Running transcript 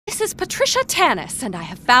this is Patricia Tanis, and I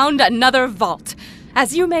have found another vault.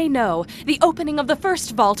 As you may know, the opening of the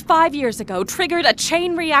first vault 5 years ago triggered a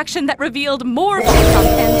chain reaction that revealed more vaults on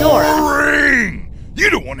Pandora. Boring!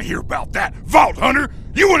 You don't want to hear about that, Vault Hunter!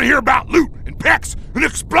 You want to hear about loot and pecks and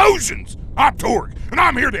explosions! I'm Torg, and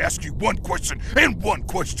I'm here to ask you one question, and one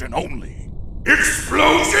question only.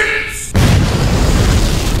 Explosions?!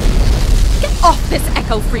 Get off this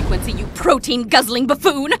echo frequency, you protein-guzzling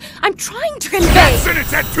buffoon! I'm trying to convey— That sentence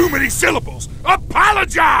had too many syllables!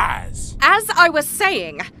 Apologize! As I was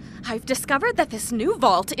saying, I've discovered that this new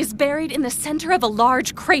vault is buried in the center of a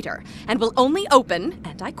large crater, and will only open,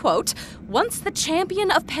 and I quote, once the champion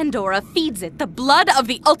of Pandora feeds it the blood of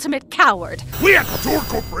the ultimate coward. We at the Torg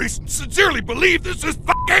Corporation sincerely believe this is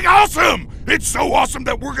fucking awesome! It's so awesome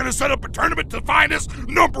that we're gonna set up a tournament to find us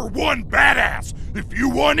 #1 badass. If you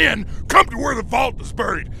want in, come to where the vault is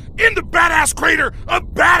buried. In the badass crater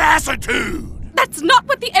of badassitude! That's not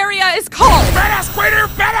what the area is called! Badass crater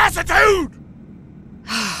of badassitude!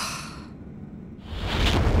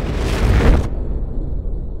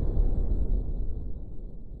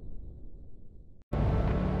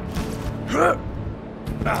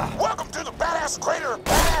 Welcome to the Badass Crater of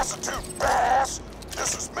Badassitude, badass!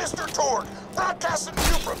 This is Mr. Torg, broadcasting to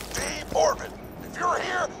you from deep orbit. If you're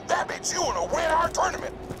here, that means you want to win our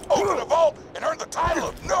tournament. Open the vault and earn the title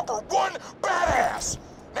of #1 badass.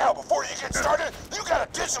 Now, before you get started, you gotta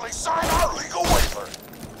digitally sign our legal waiver.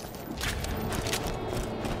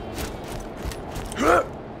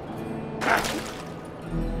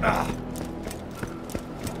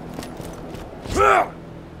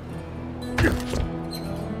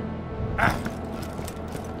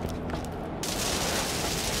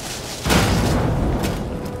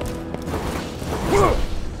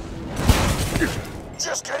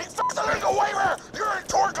 Just kidding, fuck the legal waiver! You're in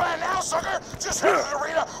Torgland now, sucker! Just head to the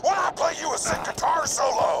arena while I play you a sick guitar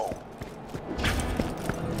solo!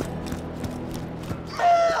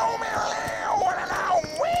 Meow, meow, meow, meow,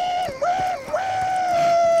 win, win, win!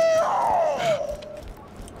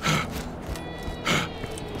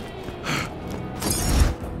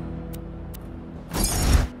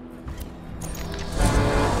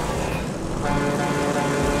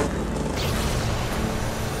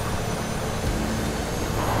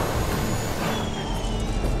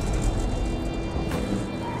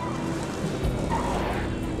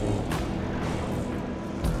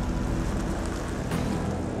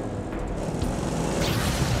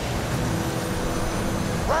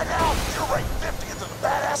 Right now, you're ranked 50th in the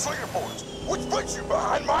badass leaderboards, which puts you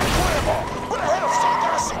behind my grandma, but ahead of some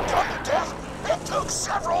guys who done to death. It took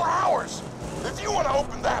several hours. If you want to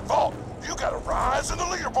open that vault, you gotta rise in the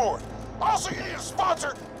leaderboard. Also, you need a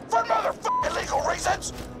sponsor for motherfucking legal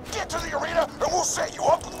reasons. Get to the arena, and we'll set you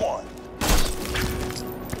up with one.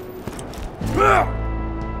 Yeah!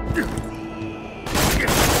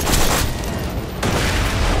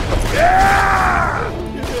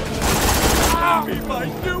 Be my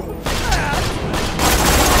new ass!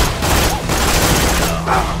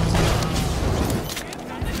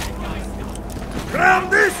 Cram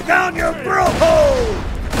this down your bro hole!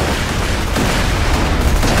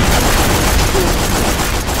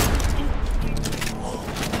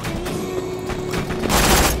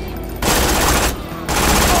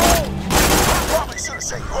 I probably should have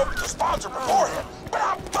set you up with the sponsor beforehand, but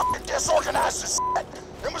I'm fucking disorganized as shit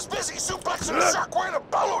and was busy suplexing a shark wearing a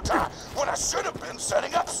bolo tie when I should have been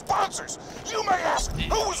setting up sponsors. You may ask,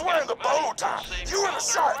 who was wearing the bolo tie? You or the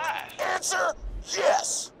shark? Answer,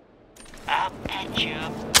 yes. I'll patch you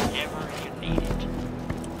up whenever you need it.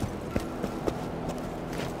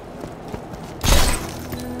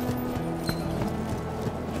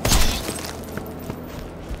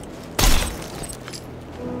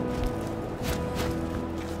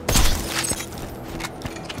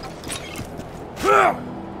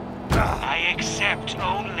 I accept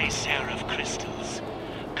only Seraph crystals.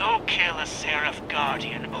 Go kill a Seraph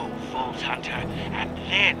Guardian, O Vault Hunter, and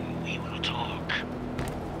then we will talk.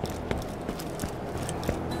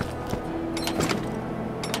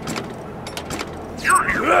 You're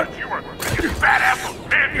here, you are badass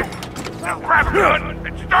Daniel. Now grab a gun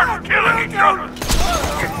and start killing each other.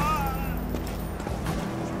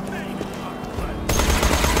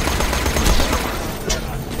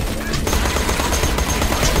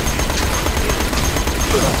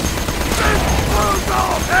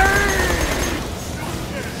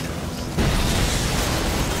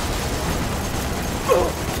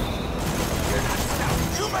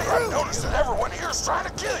 You may have noticed that everyone here is trying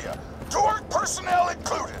to kill you. Torg personnel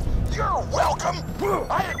included. You're welcome.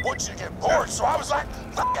 I didn't want you to get bored, so I was like,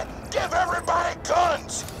 fuck it, give everybody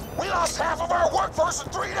guns. We lost half of our workforce in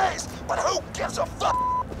 3 days, but who gives a fuck?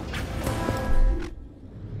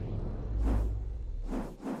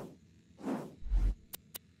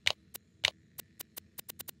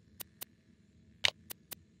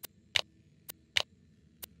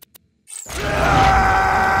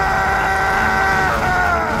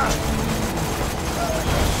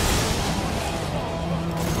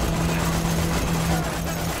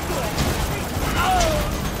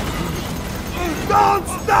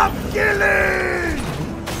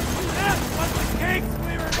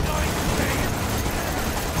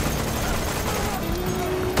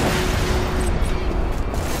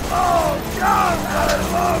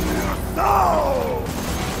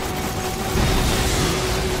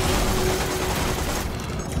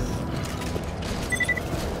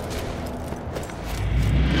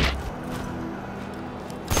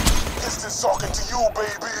 talking to you,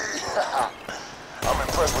 baby. I'm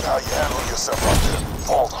impressed with how you handle yourself out there,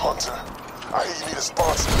 Vault Hunter. I hear you need a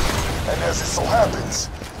sponsor, and as it so happens,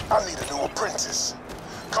 I need a new apprentice.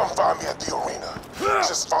 Come find me at the arena.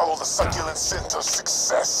 Just follow the succulent scent of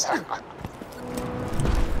success.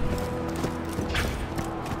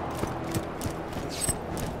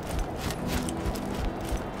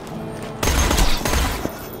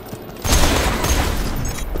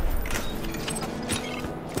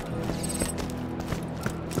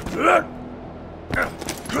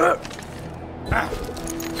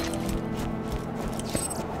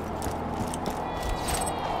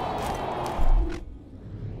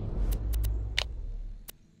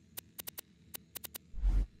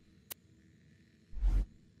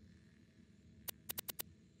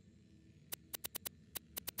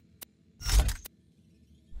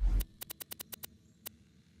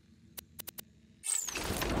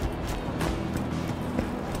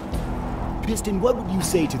 Piston, what would you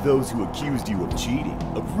say to those who accused you of cheating,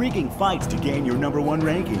 of rigging fights to gain your #1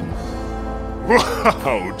 ranking?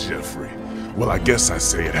 Wow, Jeffrey. Well, I guess I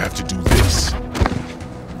say I'd have to do this.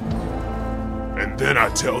 And then I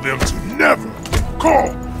tell them to never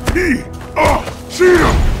call me a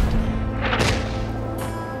cheater!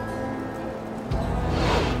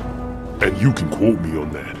 And you can quote me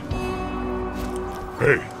on that.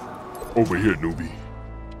 Hey, over here, newbie.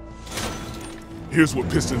 Here's what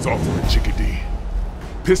Piston's offering, Chickadee.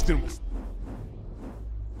 Piston will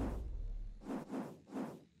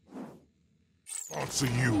sponsor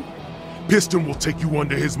you. Piston will take you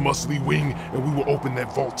under his muscly wing, and we will open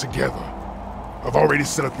that vault together. I've already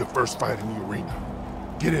set up your first fight in the arena.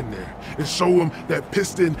 Get in there and show him that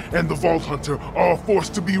Piston and the Vault Hunter are a force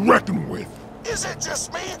to be reckoned with. Is it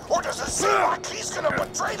just me, or does it seem like he's gonna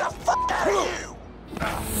betray the fuck out of you?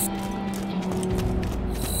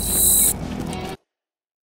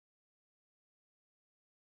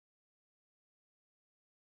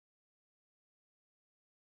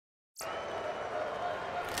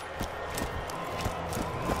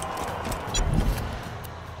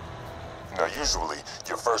 Now, usually,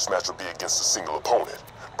 your first match would be against a single opponent.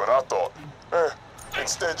 But I thought,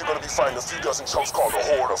 instead you're gonna be fighting a few dozen chumps called the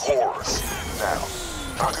Horde of Horrors. Now,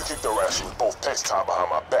 I could kick their ass with both pants tied behind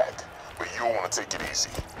my back, but you'll want to take it easy.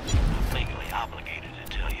 I'm legally obligated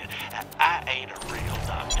to tell you that I ain't a real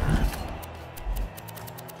doctor.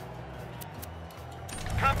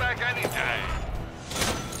 Come back anytime.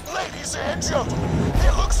 Ladies and gentlemen,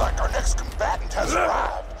 it looks like our next combatant has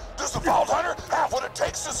arrived. Does the Vault Hunter have what it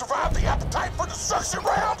takes to survive the appetite for destruction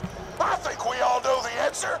round? I think we all know the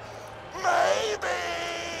answer. Maybe!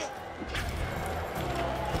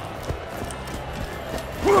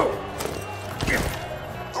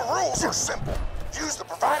 The rules are simple. Use the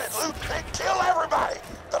provided loot and kill everybody.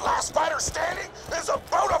 The last fighter standing is a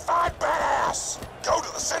bona fide badass. Go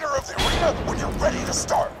to the center of the arena when you're ready to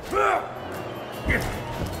start.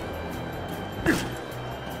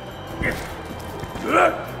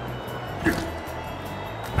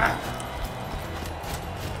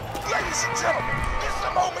 Ladies and gentlemen, it's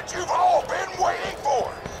the moment you've all been waiting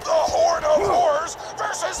for. The Horde of Horrors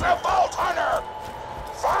versus the Vault Hunter.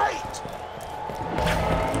 Fight!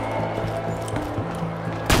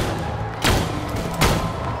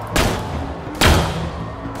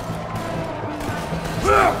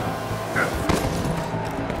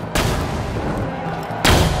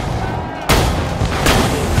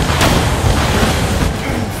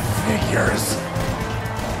 Figures.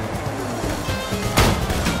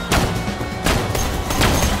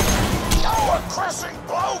 Oh, a crushing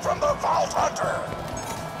blow from the Vault Hunter!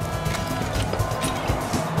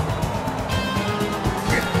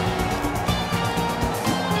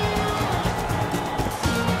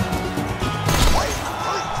 Wait,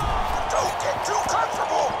 complete! Don't get too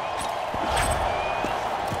comfortable!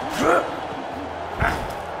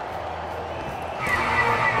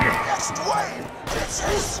 Next wave!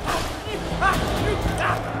 Bitches!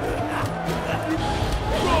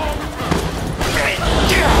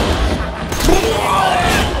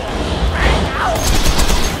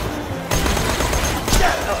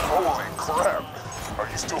 Holy crap! Are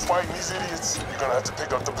you still fighting these idiots? You're gonna have to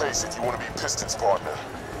pick up the pace if you want to be Piston's partner.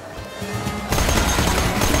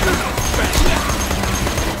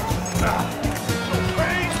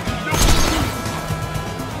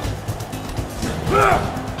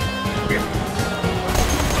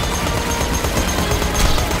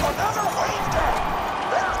 Another wave down!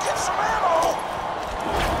 Better get some ammo!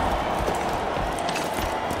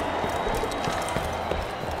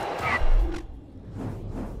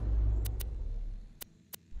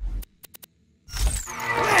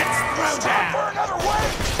 It's time for another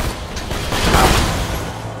wave!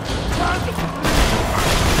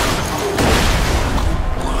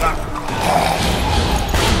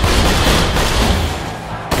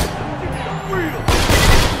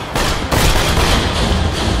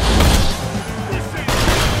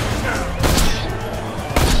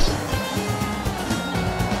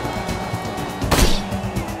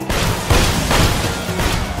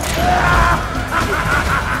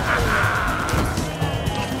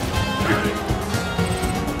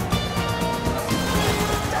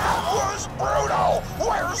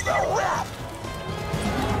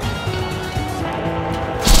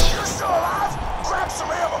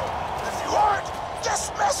 This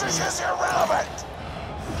message is irrelevant!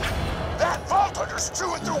 That Vault Hunter's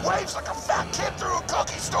chewing through waves like a fat kid through a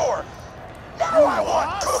cookie store! Now I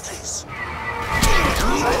want cookies!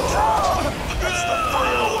 Here they come! It's the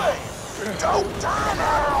final wave! Don't die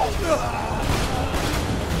now!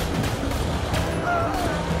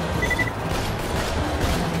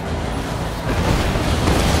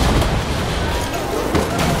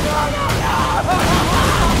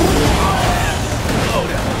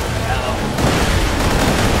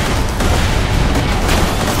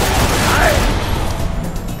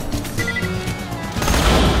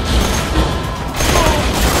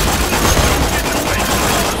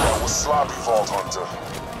 Sloppy Vault Hunter.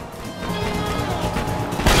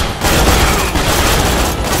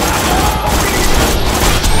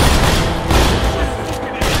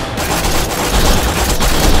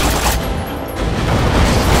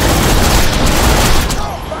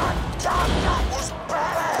 Oh my God, that was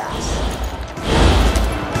badass!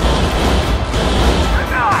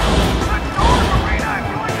 Tonight, the Storm Arena is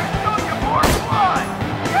going to show you more blood,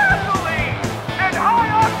 gasoline, and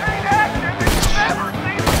high-octane action than you've ever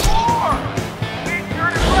seen before! Be sure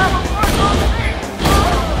to grab a football seat and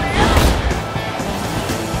follow the action!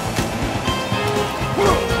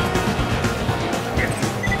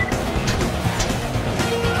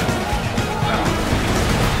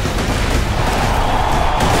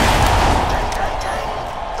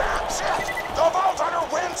 That's it! The Vault Hunter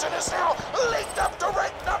wins and is now leaked up to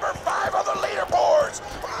rank number 5 on the leaderboards!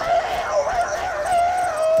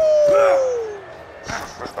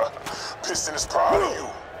 Piston is proud of you.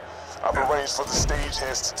 I've arranged for the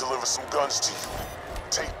stagehands to deliver some guns to you.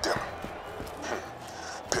 Take them.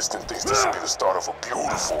 Piston thinks this will be the start of a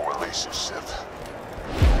beautiful relationship.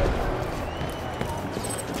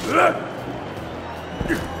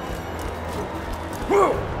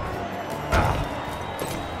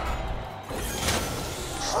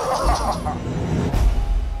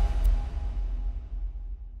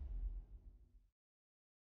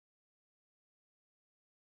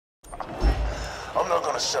 I'm not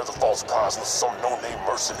gonna share the false prize with some no-name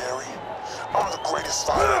mercenary. I'm the greatest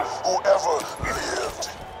fighter who ever lived.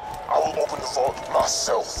 I will open the vault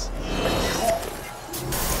myself. And you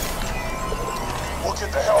will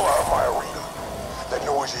get the hell out of my arena. That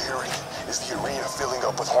noise you're hearing is the arena filling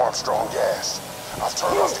up with Armstrong gas. I've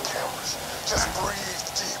turned off the cameras. Just breathe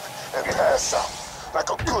deep and pass out like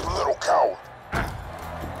a good little coward.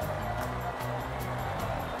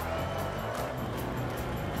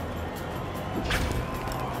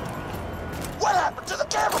 What happened to the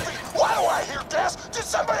camera feed? Why do I hear gas? Did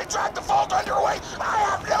somebody drag the Vault Hunter away? I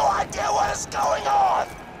have no idea what is going on!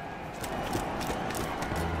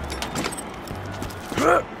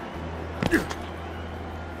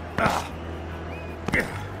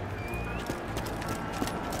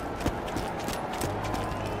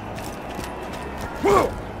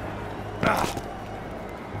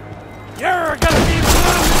 You're gonna be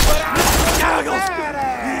blue, but I'm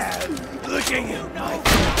badass! Looking you know.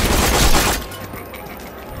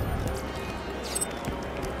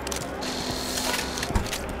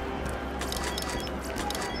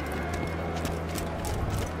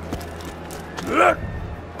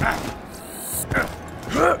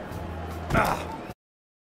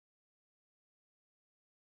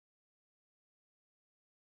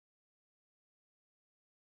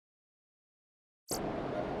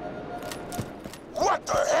 What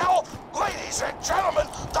the hell? Ladies and gentlemen,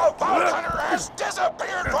 the Vault Hunter has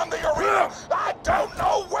disappeared from the arena! I don't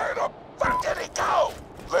know where the fuck did he go!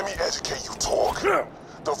 Let me educate you, Torg.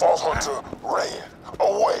 The Vault Hunter ran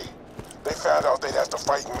away. They found out they'd have to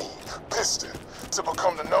fight me, Piston, to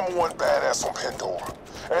become the #1 badass on Pandora.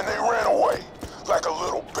 And they ran away like a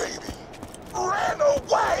little baby. Ran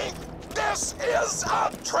away? This is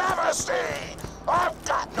a travesty! I've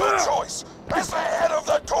got no choice. As the head of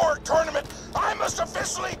the Torg tournament, I must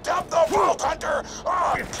officially dub the Vault Hunter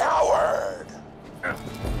a coward!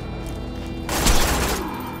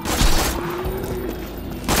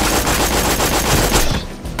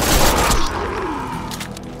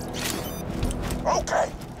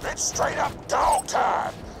 Okay, it's straight up dog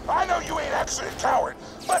time. I know you ain't actually a coward,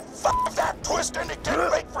 but fuck that twist and get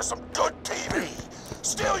ready for some good TV.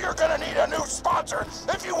 Still, you're gonna need a new sponsor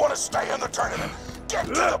if you want to stay in the tournament. Get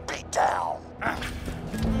to the beatdown.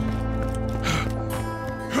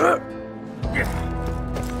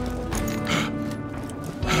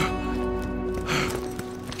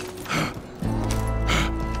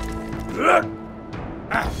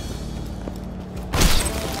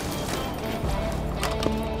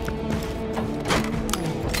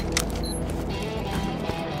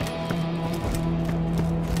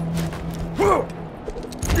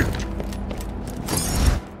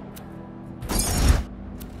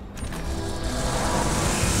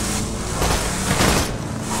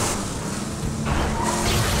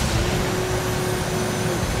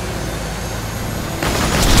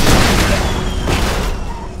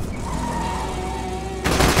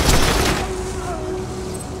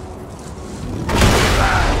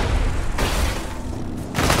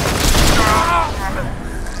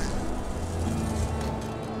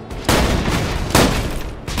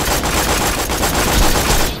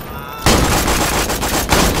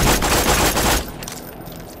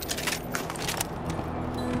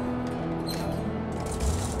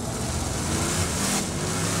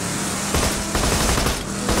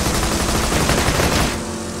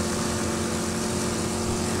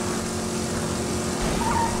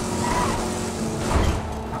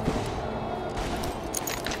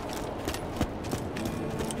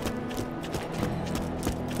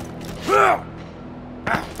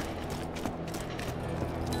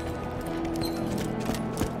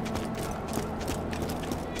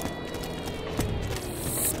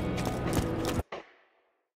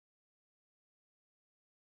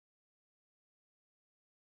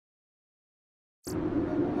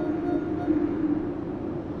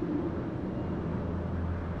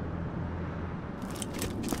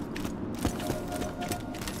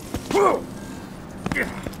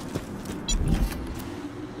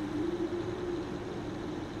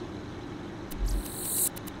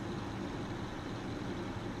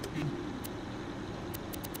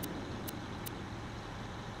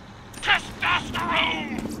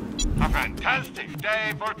 Testosterone! A fantastic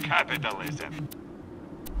day for capitalism.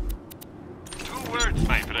 2 words,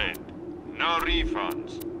 my friend. No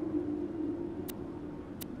refunds.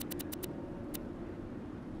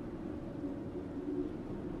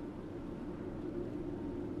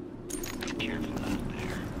 Be careful out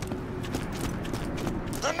there.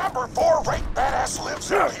 The number 4 ranked badass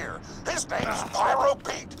lives out here. His name's Pyro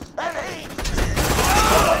Pete, and he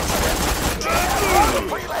had the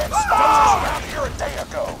freelance sponsors around here a day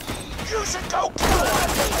ago. You should go kill him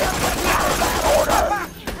and beat him out of that order.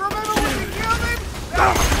 Remember when you killed him?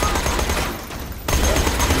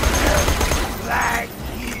 Like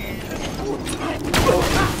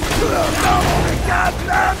We got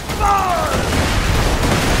that far!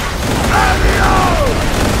 Adios!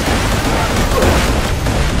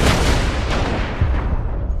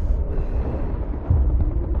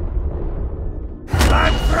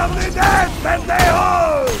 I'm from the dead, pendejo!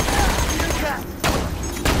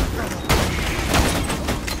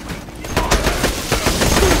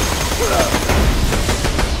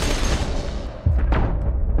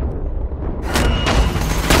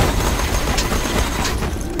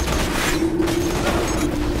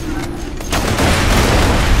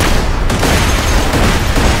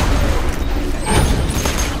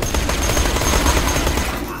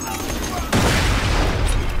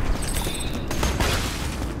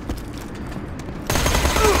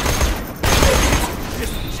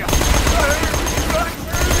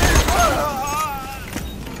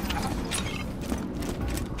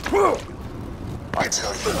 I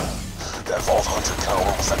tell you, that Vault Hunter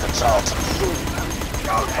caliber was like a child to me.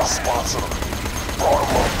 I sponsored him, brought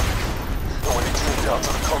him up, and when he came down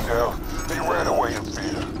to the come down, he ran away in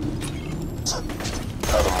fear.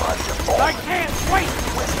 Now the mighty have fallen. I can't wait!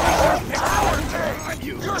 With my whole power,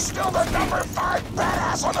 King! You're still the number 5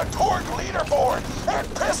 badass on the Torg leaderboard, and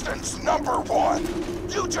Piston's number 1.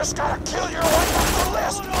 You just gotta kill your way up the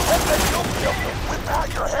list, and then you'll be able to whip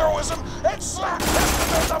out your heroism and slap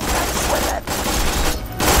Piston in the face with it!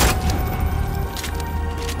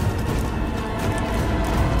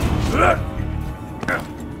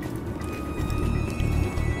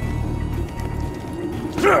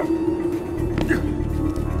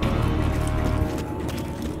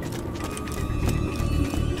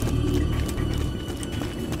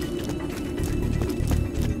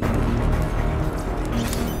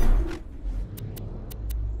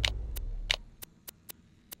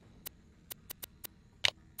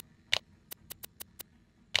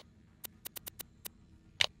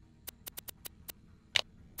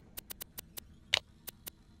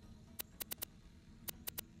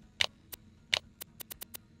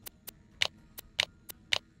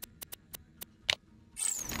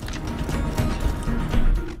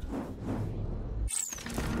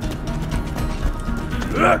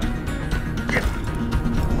 I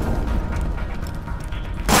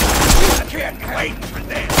can't wait for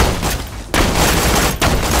this!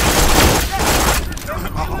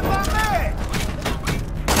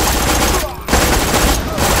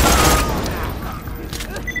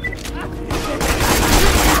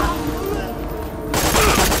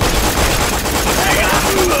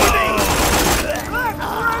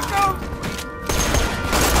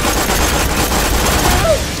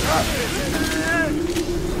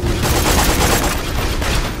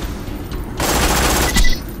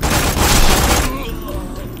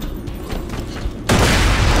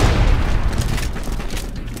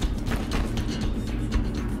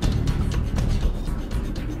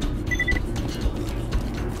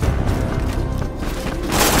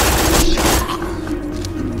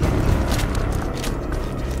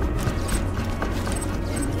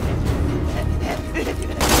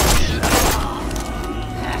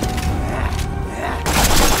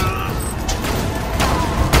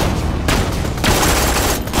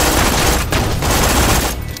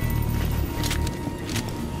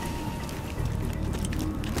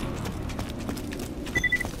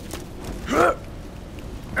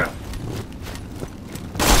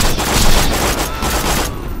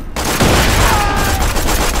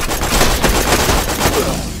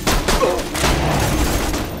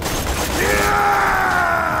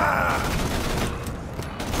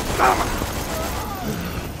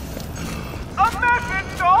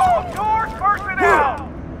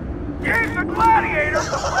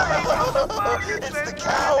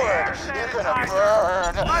 gonna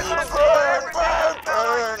burn. Burn, burn,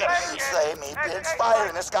 burn. Slay me, bitch. Fire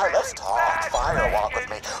in the sky. Let's talk. Fire, walk with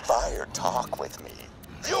me. Fire, talk with me.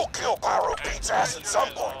 You'll kill Pyro Pete's ass at some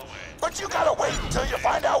point. But you gotta wait until you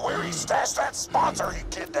find out where he stashed that sponsor he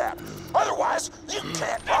kidnapped. Otherwise, you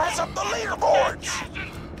can't rise up the leaderboards.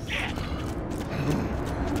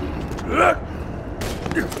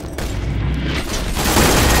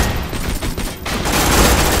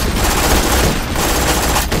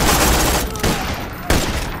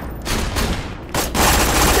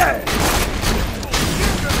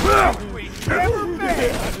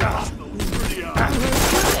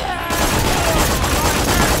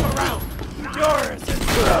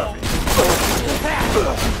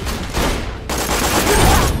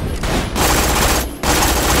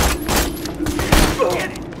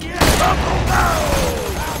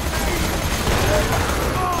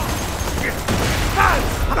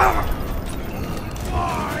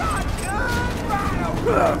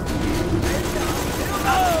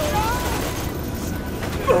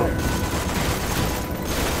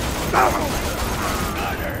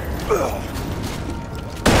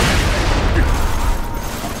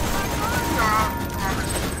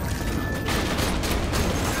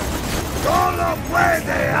 ¡Solo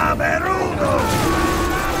puede haber uno!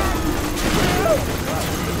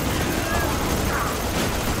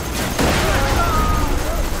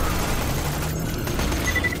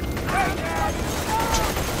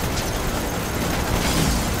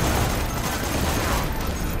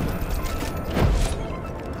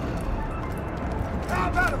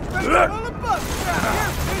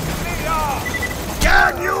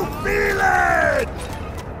 Can you feel it?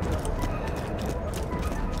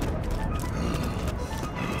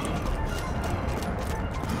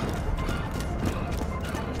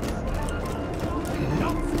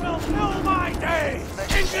 Don't smell my day!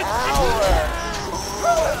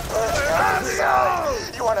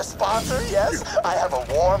 You want a sponsor? Yes, I have a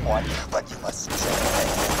warm one, but you must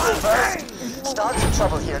first start some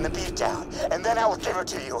trouble here in the beatdown, and then I will give it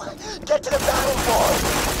to you. Get to the battlefield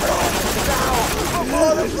now,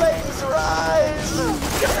 before the flames rise.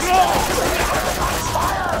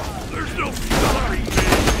 Fire! There's no stopping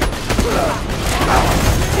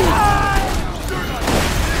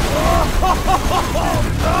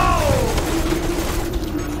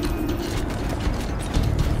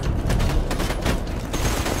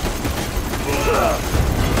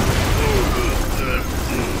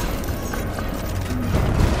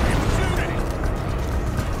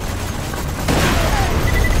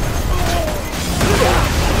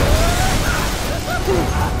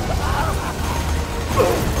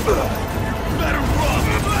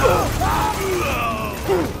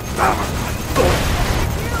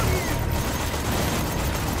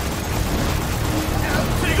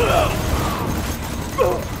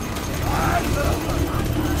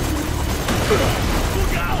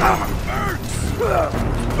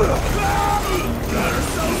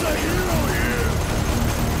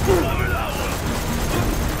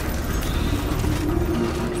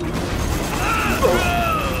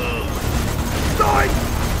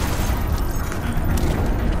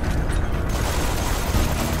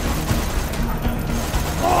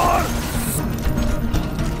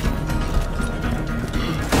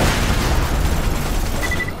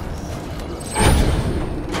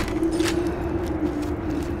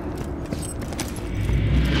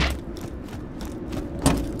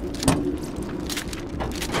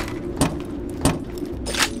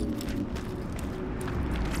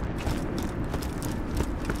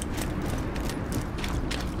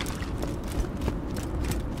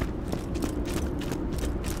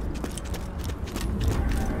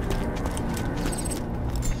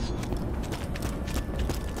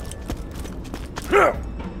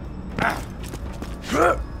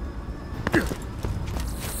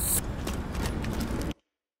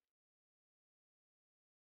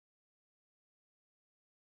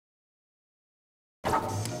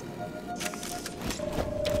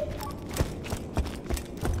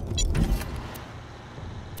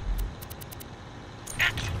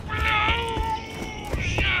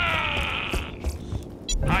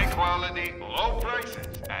High quality, low prices,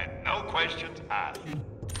 and no questions asked.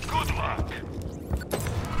 Good luck.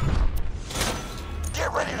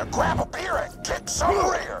 Get ready to grab a beer and kick some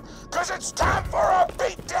rear, cause it's time for a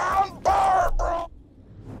beatdown bar, bro.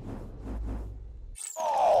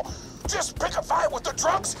 Oh, just pick a fight with the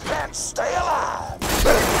drunks and stay alive.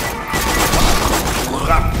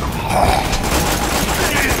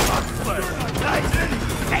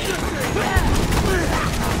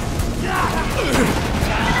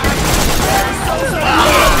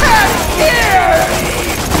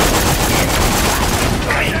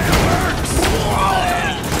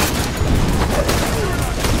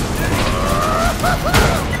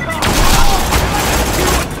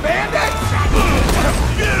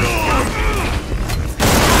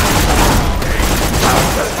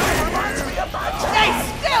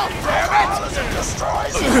 demolishes and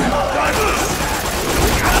destroys.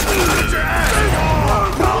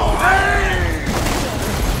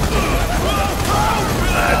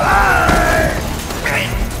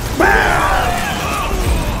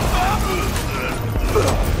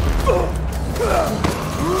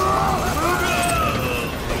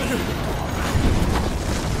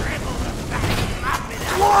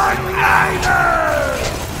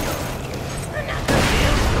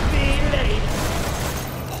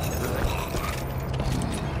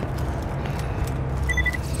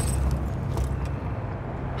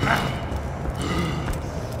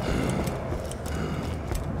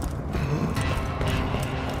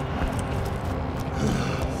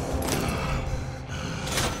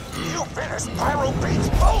 You finished Pyro Beats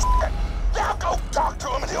bullshit. Now go talk to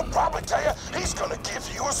him and he'll probably tell you he's gonna give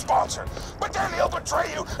you a sponsor. But then he'll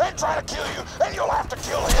betray you and try to kill you, and you'll have to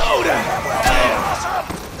kill him. Oh, that will be awesome.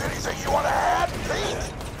 Anything you want to add,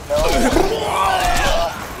 Pete? No.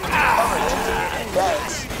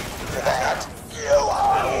 Thanks for that. You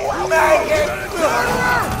are welcome.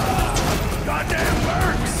 Goddamn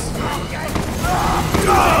works.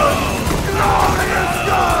 Glorious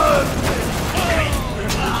God!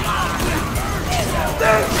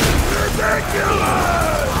 This is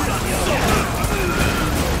ridiculous!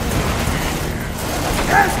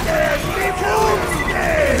 Este es mi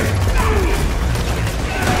Tuesday!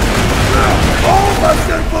 All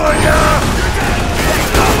busted for ya!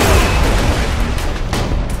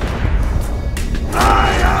 I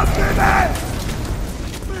am the best!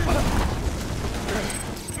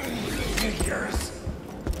 Yours.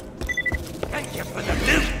 Thank you for the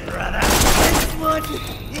loot, brother. This one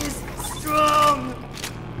is strong.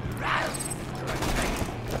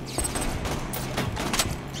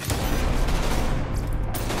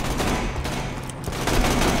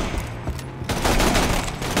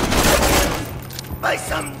 By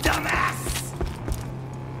some dumbass!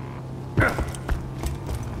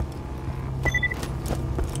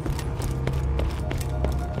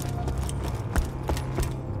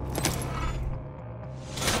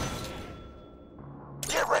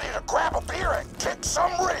 Get ready to grab a beer and kick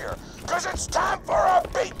some rear, cause it's time for a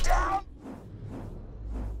beatdown!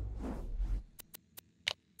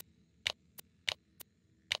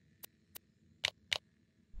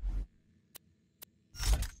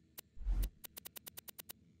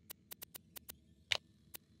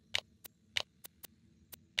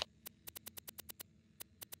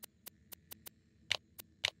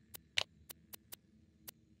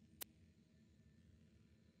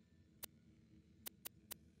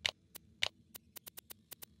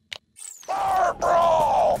 Bar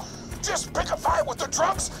brawl! Just pick a fight with the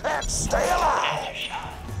drunks and stay alive!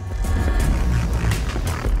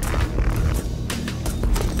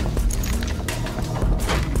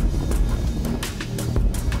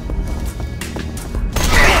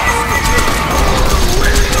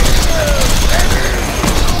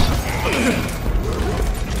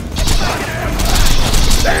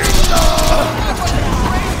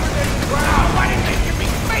 Why didn't they give me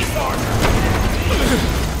face armor?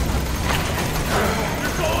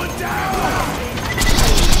 You're going down!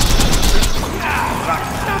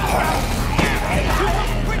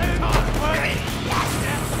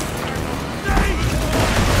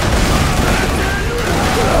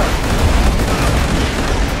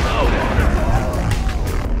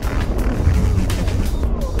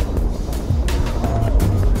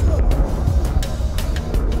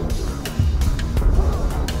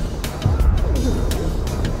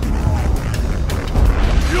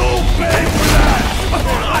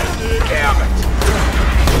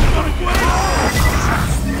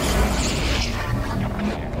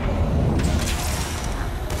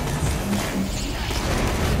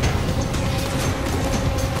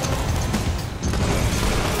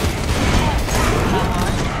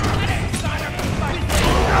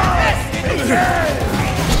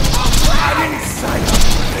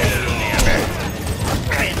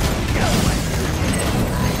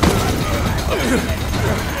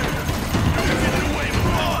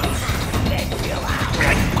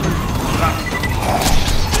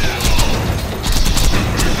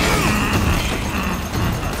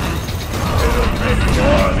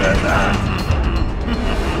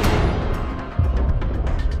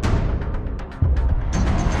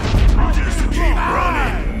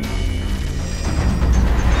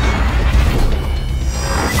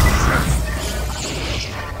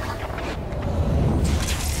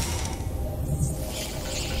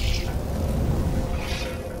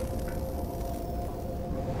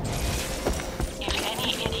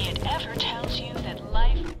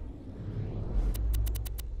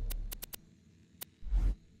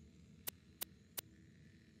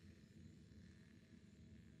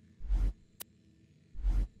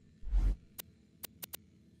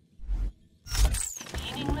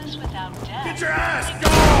 your ass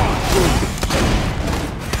gone!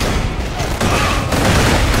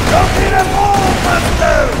 Don't get him all,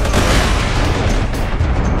 Buster!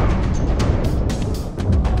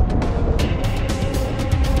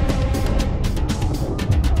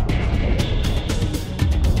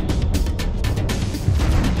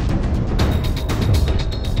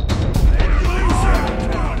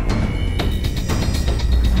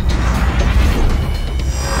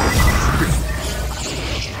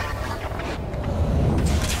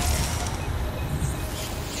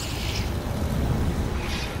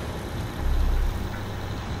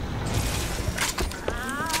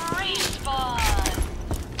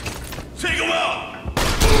 Take him out!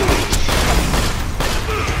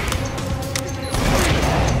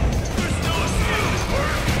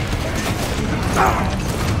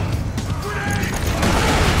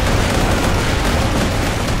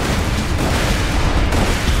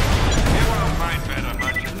 You won't find better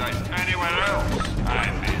merchandise anywhere else.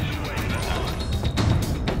 I'm issuing the house.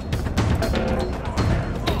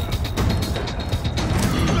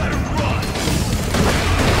 Let him run!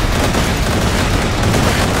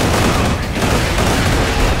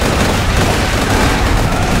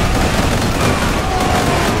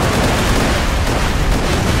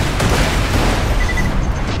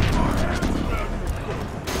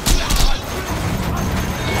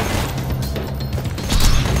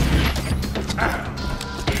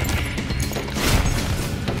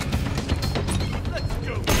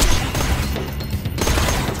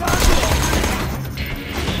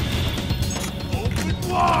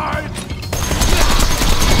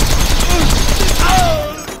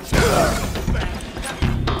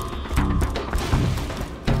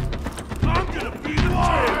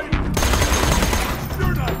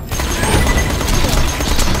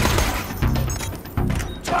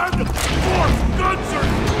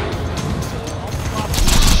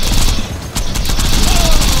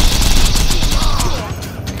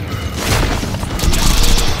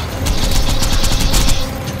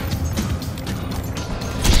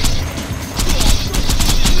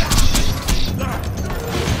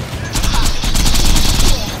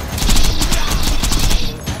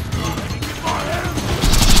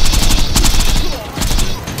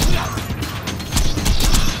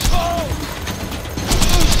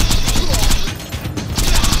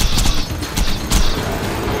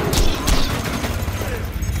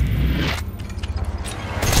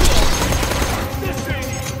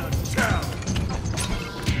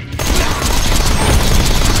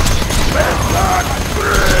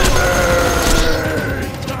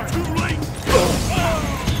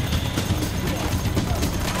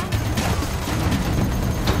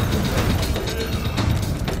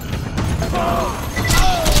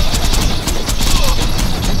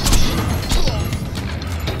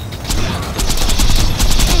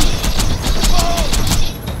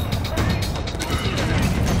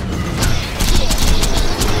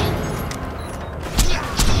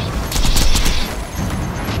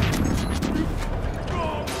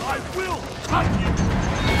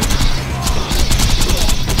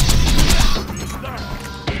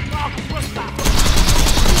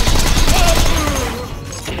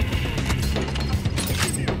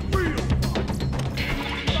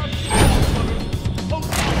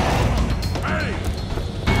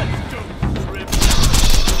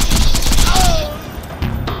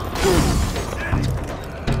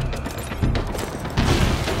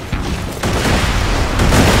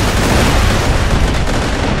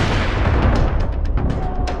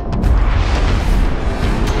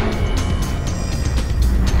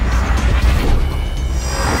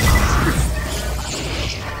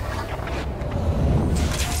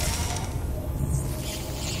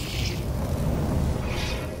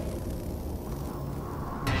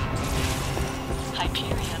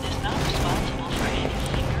 Hyperion is not responsible for any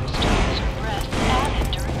fingers, toes, or breasts added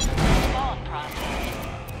during the respawn process.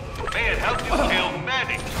 May it help you kill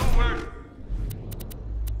many tumors.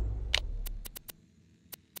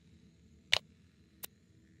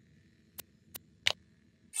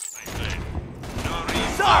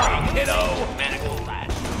 Sorry, kiddo! Medical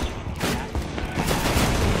lab.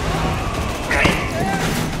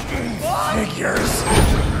 Figures.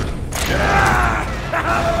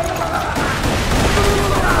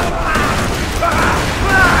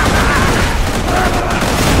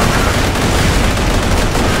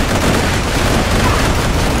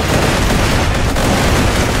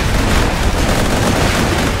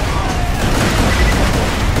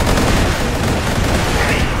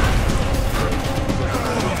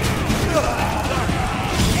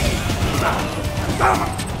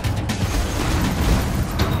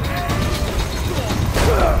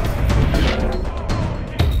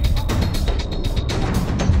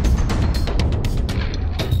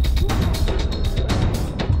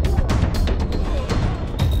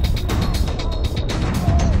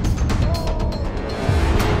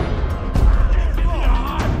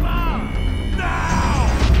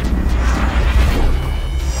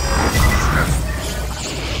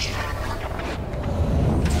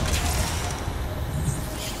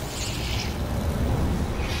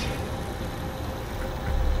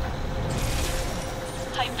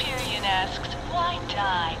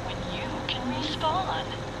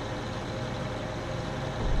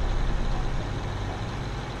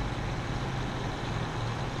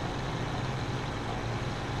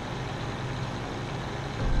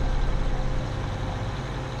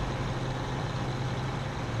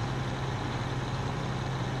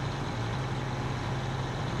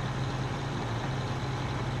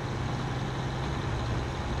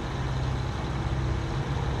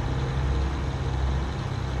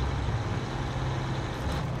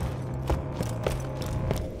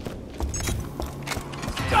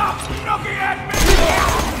 Looking at me!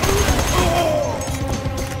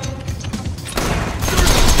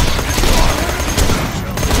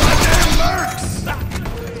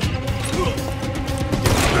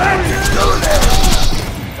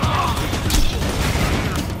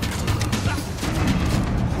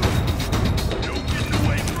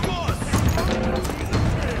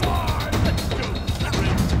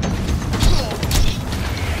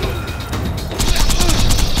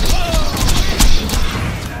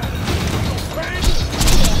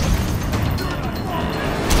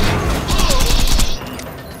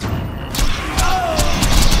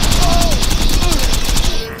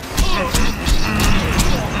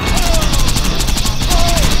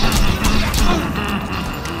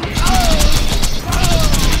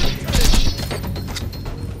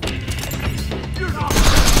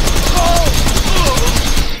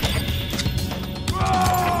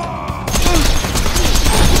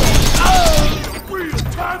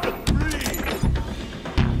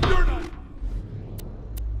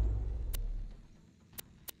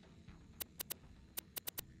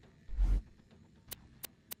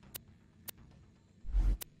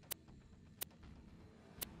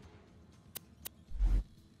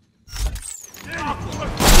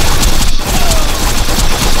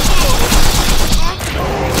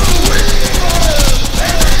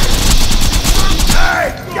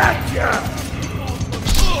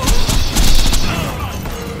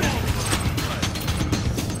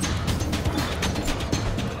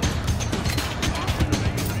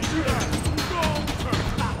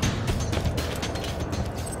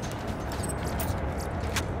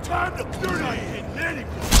 Time to dirty hitting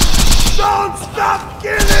anyone! Don't stop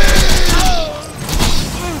killing!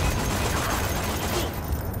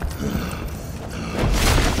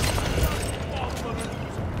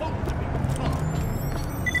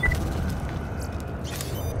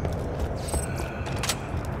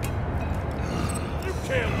 You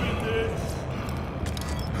can't win this!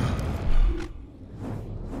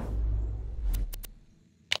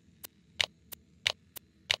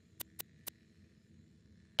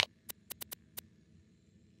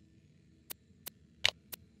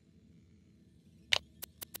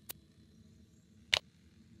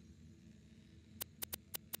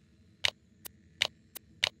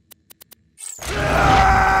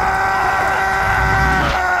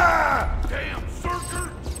 Damn, Circer!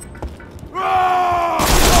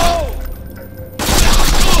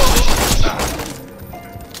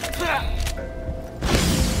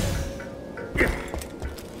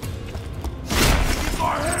 Keep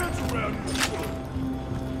our hands around you!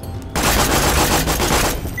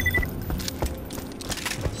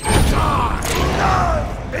 Die!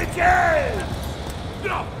 Bitches!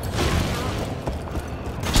 No!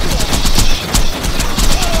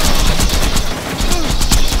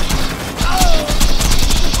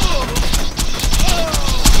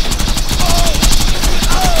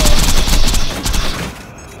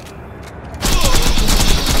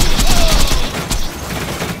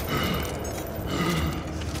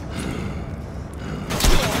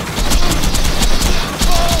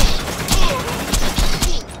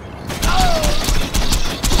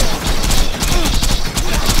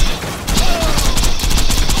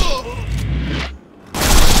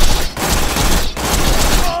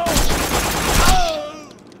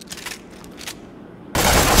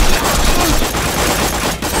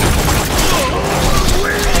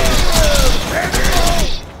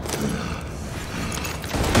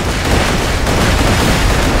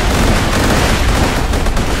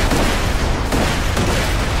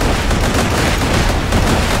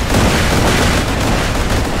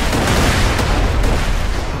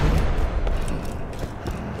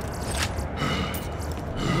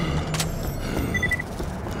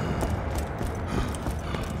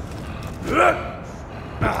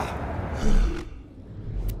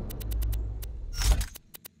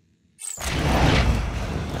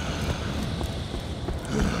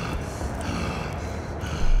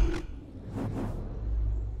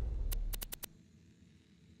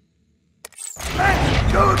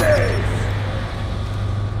 Let's do this!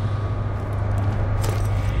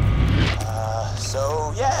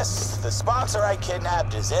 So yes, the sponsor I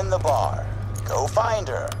kidnapped is in the bar. Go find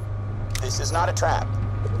her. This is not a trap.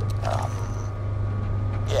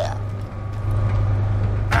 Yeah.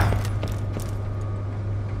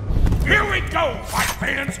 Here we go, fight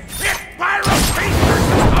fans! It's Piracy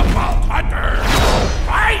versus the Vault Hunter!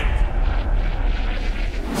 Fight!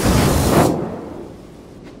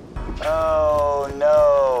 Oh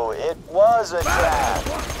no, it was a trap.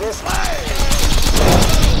 This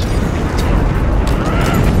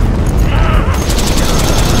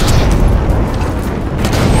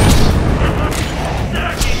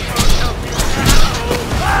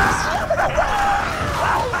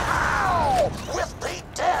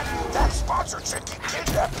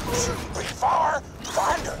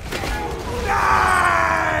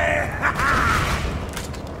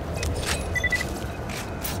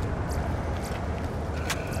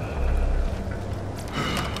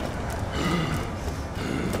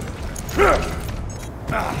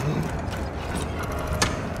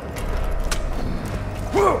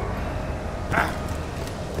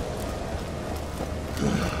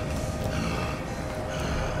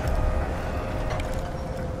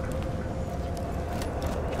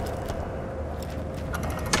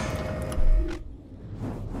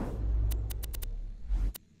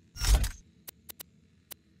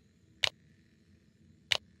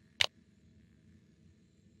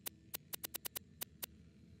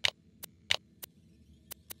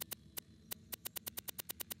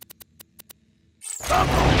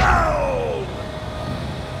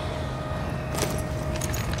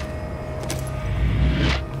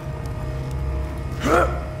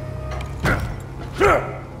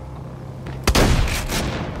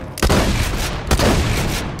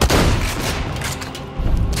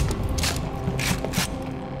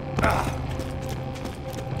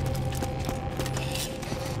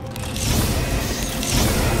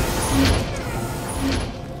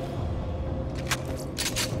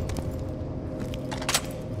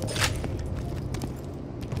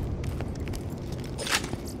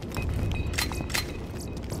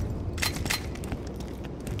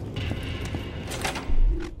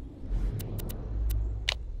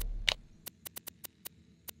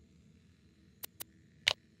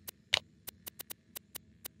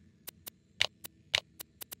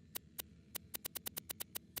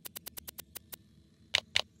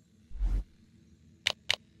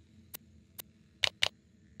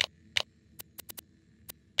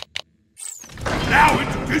Now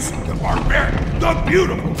introducing the barbarian, the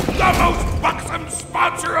beautiful, the most buxom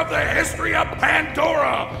sponsor of the history of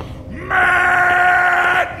Pandora,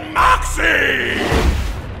 Mad Moxie!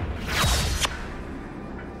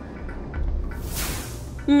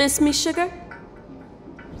 Miss me, sugar?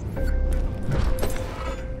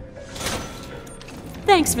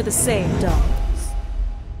 Thanks for the save, dolls.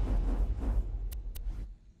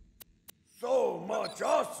 So much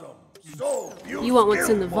awesome! So beautiful! You want what's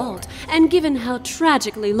in the vault, and given how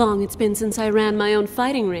tragically long it's been since I ran my own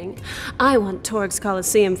fighting ring, I want Torg's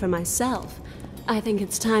Coliseum for myself. I think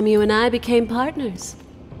it's time you and I became partners.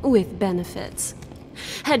 With benefits.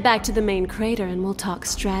 Head back to the main crater and we'll talk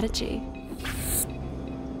strategy.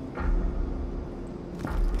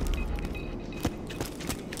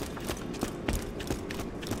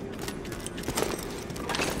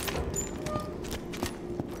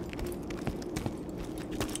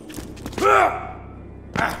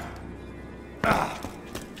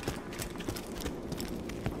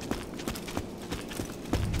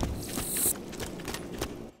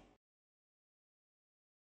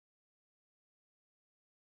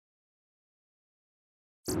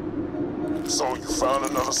 So you found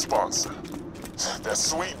another sponsor. That's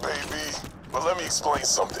sweet, baby. But let me explain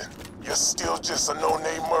something. You're still just a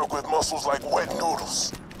no-name merc with muscles like wet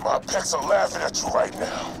noodles. My pecs are laughing at you right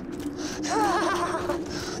now.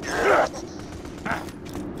 Yeah.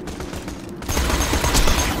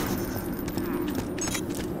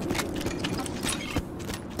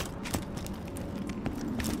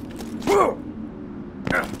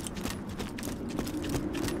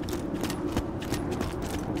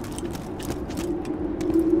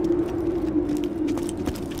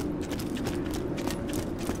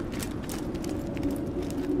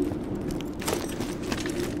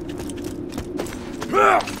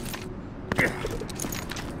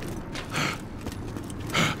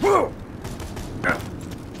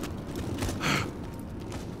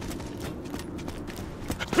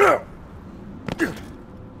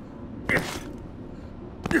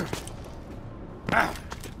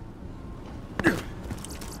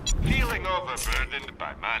 Feeling overburdened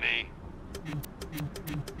by money?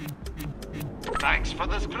 Thanks for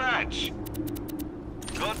the scratch.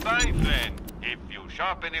 Goodbye, friend. If you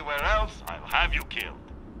shop anywhere else, I'll have you killed.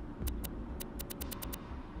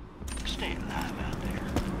 Stay alive out there.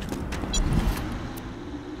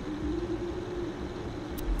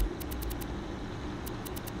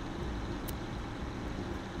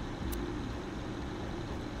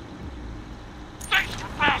 Thanks for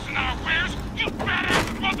browsing our wares, you badass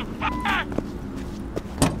motherfucker!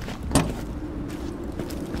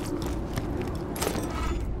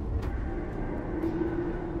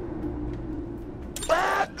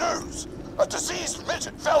 Bad news! A diseased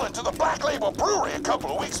midget fell into the Black Label Brewery a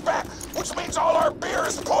couple of weeks back, which means all our beer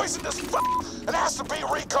is poisonous and has to be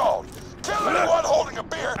recalled. Kill anyone holding a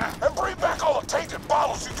beer and bring back all the tainted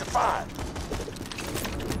bottles you can find.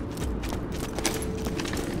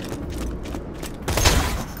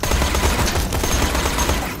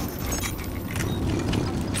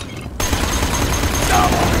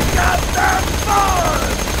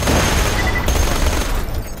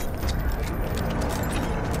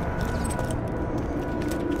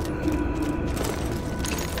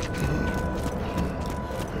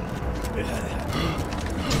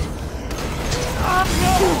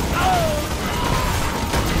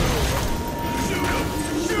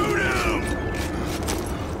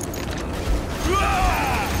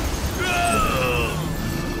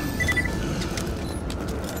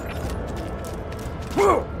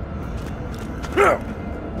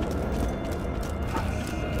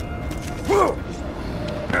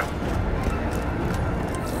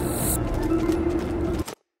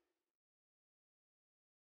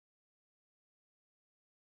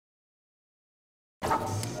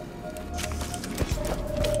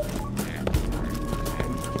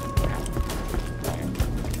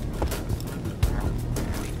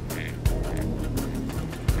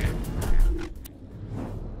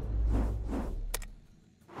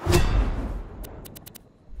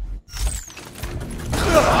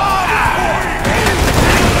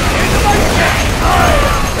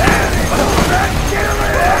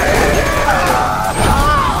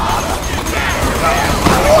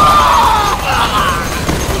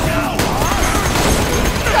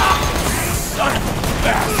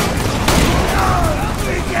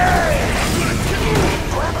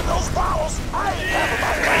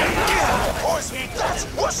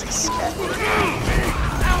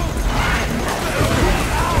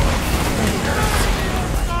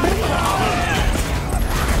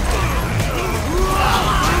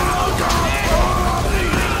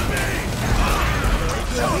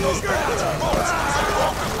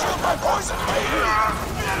 try poisoning me?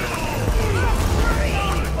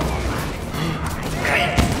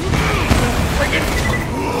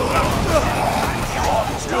 You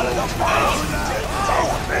almost got enough balls to take it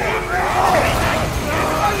down, man.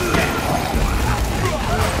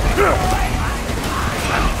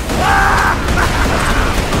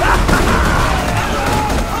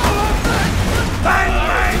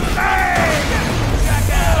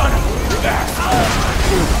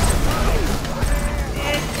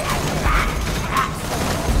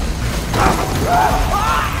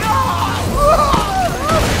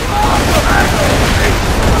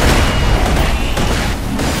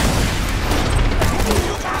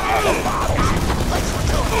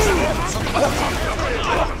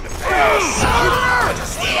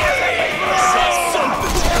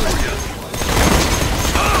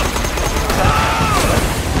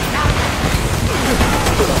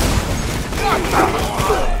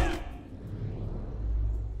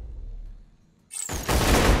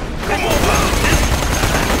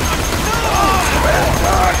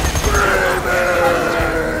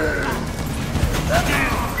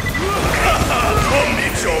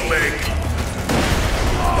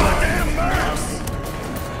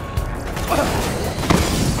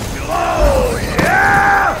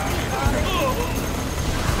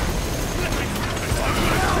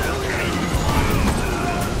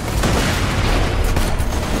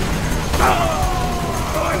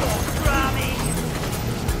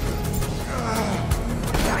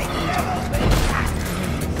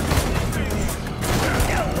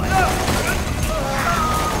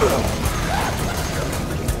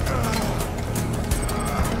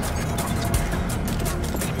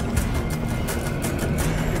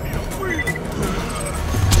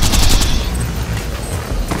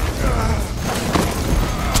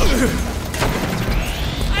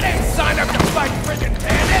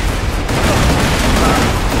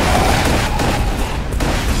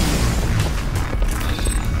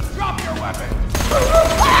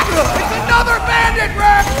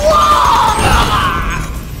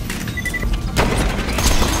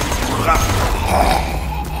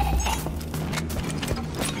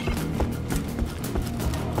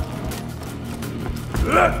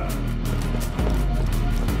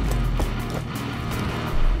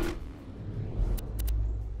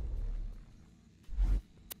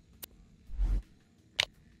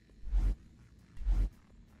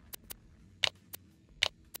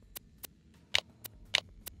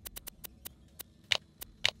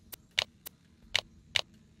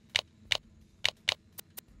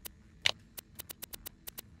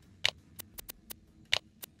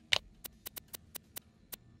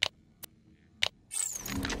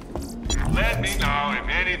 Let me know if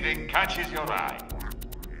anything catches your eye.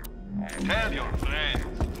 Tell your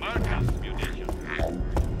friends, Marcus Munition.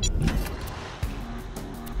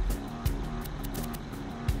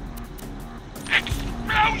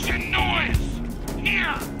 Explosion noise!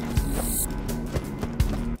 Here!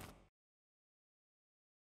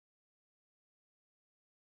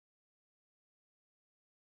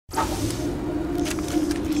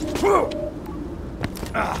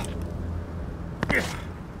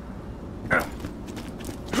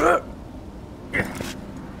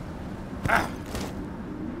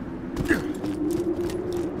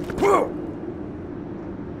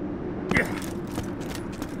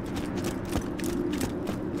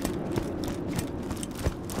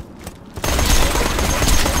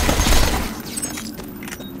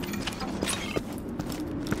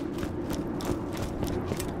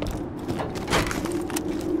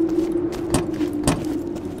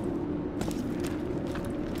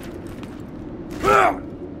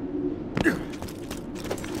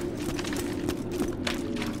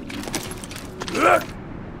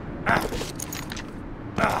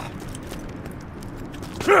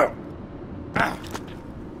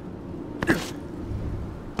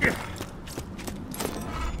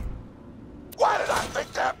 Why did I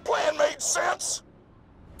think that plan made sense?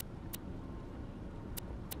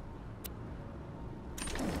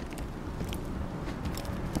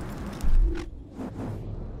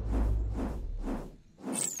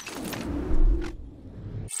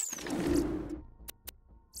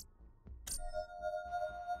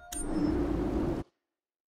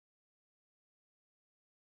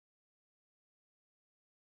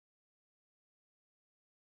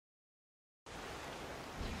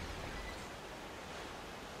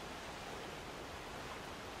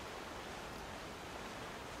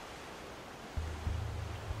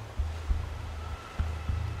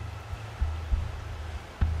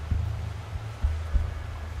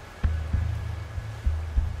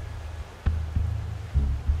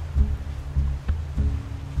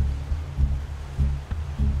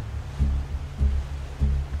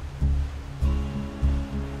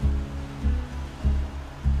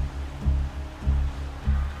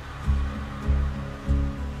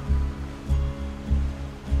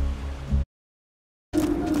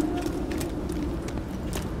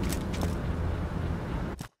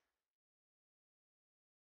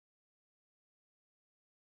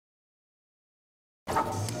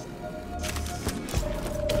 Ah!